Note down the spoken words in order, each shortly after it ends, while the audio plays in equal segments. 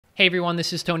Hey everyone,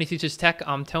 this is Tony Teaches Tech.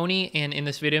 I'm Tony, and in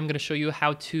this video I'm going to show you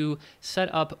how to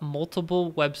set up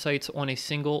multiple websites on a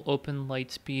single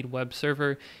OpenLiteSpeed web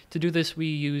server. To do this, we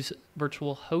use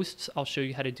virtual hosts. I'll show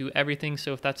you how to do everything,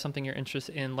 so if that's something you're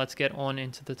interested in, let's get on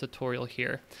into the tutorial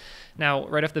here. Now,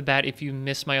 right off the bat, if you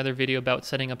missed my other video about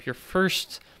setting up your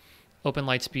first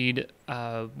OpenLiteSpeed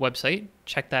website,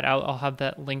 check that out. I'll have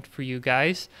that linked for you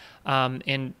guys.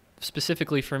 And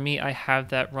specifically for me, I have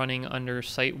that running under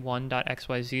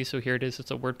site1.xyz. So here it is. It's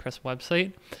a WordPress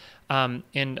website.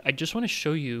 And I just want to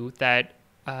show you that,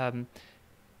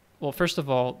 well, first of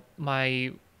all,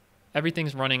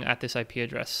 everything's running at this IP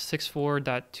address,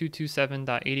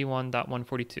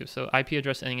 64.227.81.142. So IP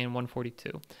address ending in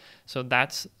 142. So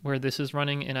that's where this is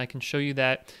running. And I can show you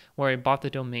that where I bought the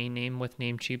domain name with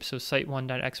Namecheap. So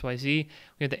site1.xyz, we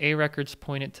have the A records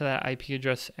pointed to that IP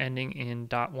address ending in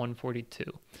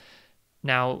 .142.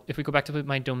 Now, if we go back to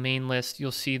my domain list,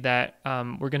 you'll see that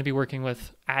we're going to be working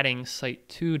with adding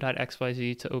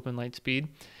site2.xyz to OpenLiteSpeed.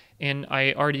 And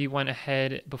I already went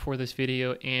ahead before this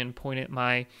video and pointed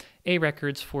my A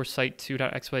records for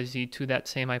site2.xyz to that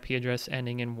same IP address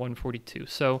ending in 142.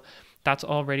 So that's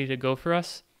all ready to go for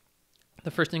us.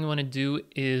 The first thing we want to do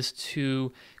is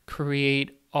to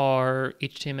create our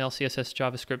HTML, CSS,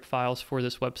 JavaScript files for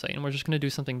this website. And we're just going to do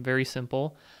something very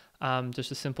simple, just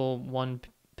a simple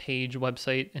one-page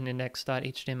website, an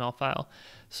index.html file.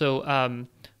 So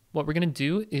what we're going to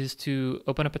do is to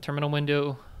open up a terminal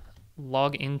window,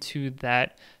 log into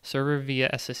that server via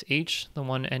SSH, the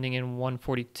one ending in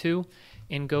 142,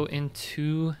 and go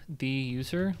into the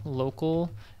user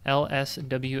local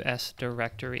LSWS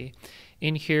directory.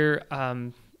 In here,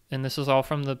 and this is all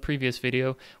from the previous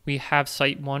video, we have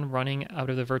site1 running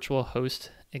out of the virtual host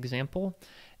example.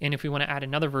 And if we want to add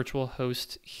another virtual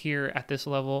host here at this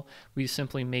level, we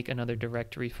simply make another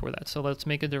directory for that. So let's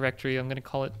make a directory. I'm going to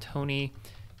call it Tony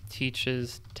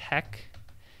Teaches Tech.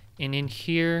 And in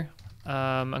here,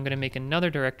 I'm going to make another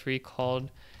directory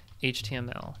called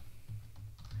HTML.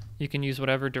 You can use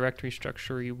whatever directory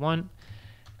structure you want.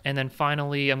 And then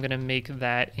finally, I'm going to make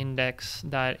that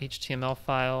index.html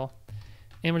file.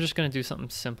 And we're just going to do something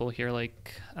simple here,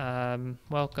 like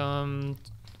welcome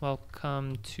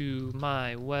to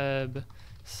my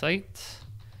website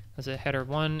as a header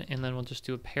one. And then we'll just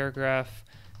do a paragraph.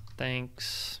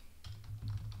 Thanks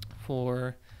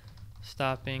for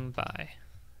stopping by.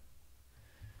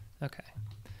 Okay,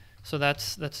 so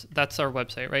that's our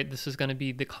website, right? This is going to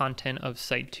be the content of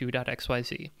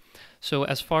site2.xyz. So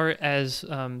as far as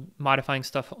modifying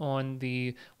stuff on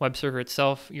the web server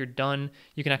itself, you're done.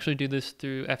 You can actually do this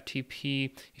through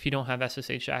FTP if you don't have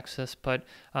SSH access, but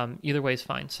either way is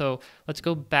fine. So let's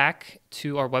go back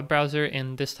to our web browser,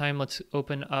 and this time let's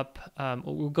open up,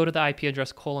 we'll go to the IP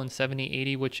address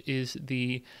 :7080, which is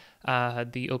the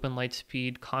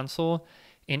OpenLiteSpeed console.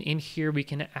 And in here, we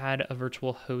can add a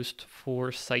virtual host for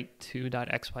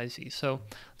site2.xyz. So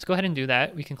let's go ahead and do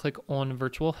that. We can click on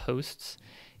virtual hosts.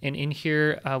 And in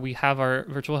here, we have our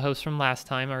virtual host from last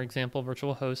time, our example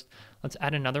virtual host. Let's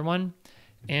add another one,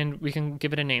 and we can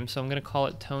give it a name. So I'm going to call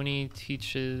it Tony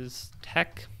Teaches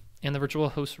Tech. And the virtual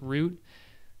host root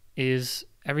is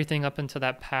everything up into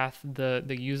that path, the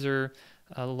user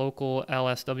local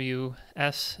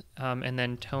LSWS, and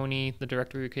then Tony, the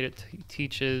directory we created,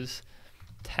 teaches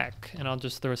Tech, and I'll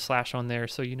just throw a slash on there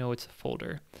so you know it's a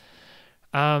folder.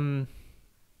 Let's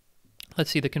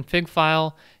see the config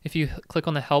file. If you click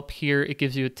on the help here, it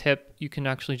gives you a tip. You can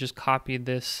actually just copy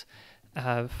this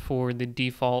for the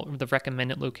default, or the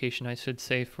recommended location, I should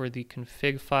say, for the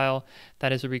config file.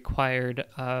 That is a required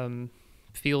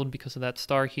field because of that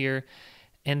star here.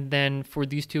 And then for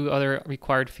these two other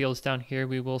required fields down here,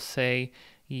 we will say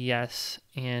yes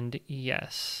and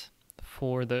yes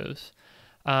for those.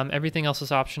 Everything else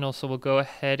is optional, so we'll go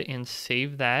ahead and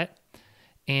save that.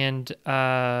 And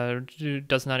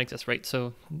does not exist, right?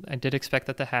 So I did expect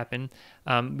that to happen.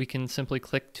 We can simply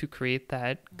click to create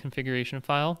that configuration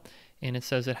file, and it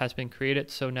says it has been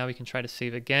created. So now we can try to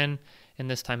save again, and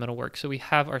this time it'll work. So we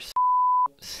have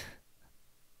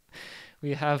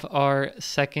our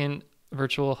second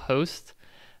virtual host.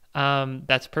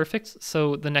 That's perfect.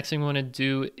 So the next thing we want to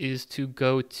do is to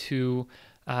go to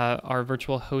our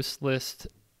virtual host list,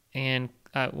 and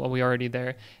well, we're already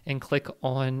there, and click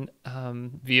on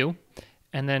view,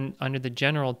 and then under the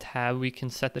general tab we can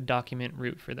set the document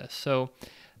root for this. So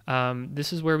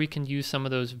this is where we can use some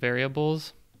of those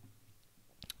variables.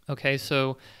 Okay,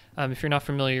 so if you're not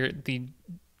familiar, the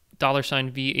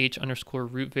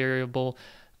 $VH_root variable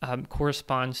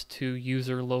corresponds to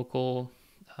user local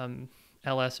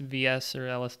LSVS or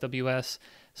LSWS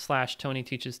 / Tony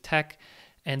Teaches Tech,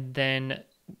 and then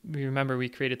remember we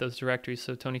created those directories.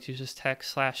 So Tony Teaches Tech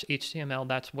 /HTML,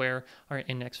 that's where our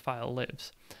index file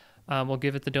lives. We'll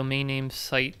give it the domain name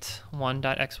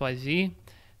site1.xyz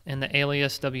and the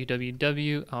alias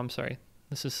www. Oh, I'm sorry,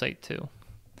 this is site2.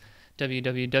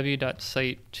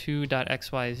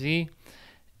 www.site2.xyz.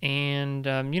 And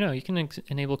you can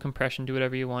enable compression, do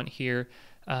whatever you want here,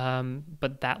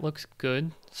 but that looks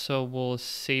good, so we'll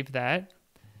save that.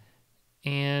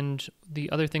 And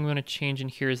the other thing we want to change in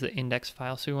here is the index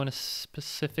file. So we want to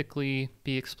specifically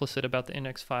be explicit about the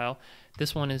index file.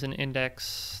 This one is an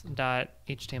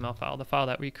index.html file, the file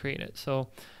that we created. So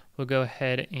we'll go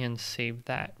ahead and save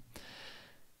that.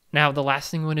 Now, the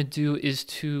last thing we want to do is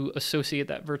to associate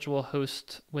that virtual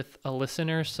host with a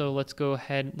listener. So let's go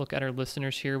ahead and look at our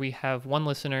listeners here. We have one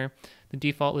listener, the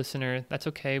default listener. That's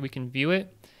okay. We can view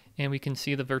it and we can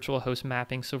see the virtual host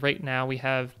mapping. So right now we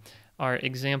have our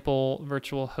example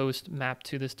virtual host mapped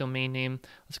to this domain name.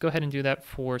 Let's go ahead and do that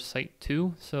for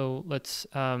site2. So let's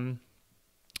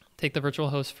take the virtual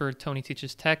host for Tony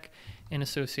Teaches Tech and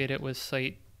associate it with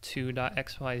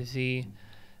site2.xyz.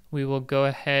 We will go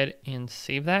ahead and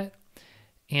save that.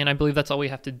 And I believe that's all we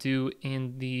have to do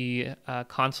in the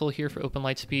console here for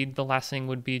OpenLiteSpeed. The last thing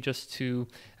would be just to,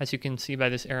 as you can see by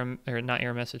this error, or not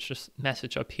error message, just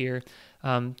message up here,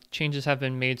 changes have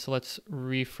been made. So let's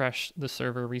refresh the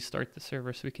server, restart the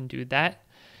server so we can do that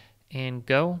and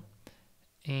go.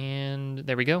 And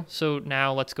there we go. So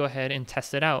now let's go ahead and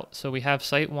test it out. So we have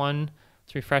site1,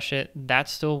 let's refresh it. That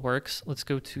still works. Let's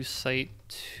go to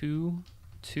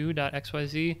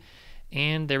site2.xyz.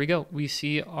 And there we go. We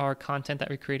see our content that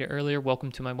we created earlier.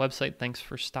 Welcome to my website. Thanks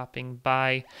for stopping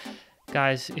by.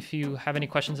 Guys, if you have any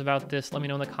questions about this, let me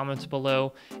know in the comments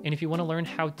below. And if you want to learn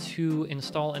how to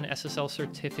install an SSL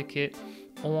certificate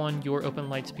on your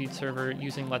OpenLiteSpeed server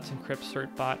using Let's Encrypt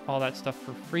certbot, all that stuff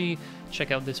for free,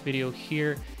 check out this video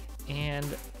here. And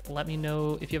let me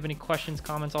know if you have any questions,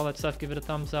 comments, all that stuff. Give it a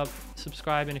thumbs up,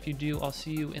 subscribe. And if you do, I'll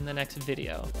see you in the next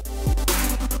video.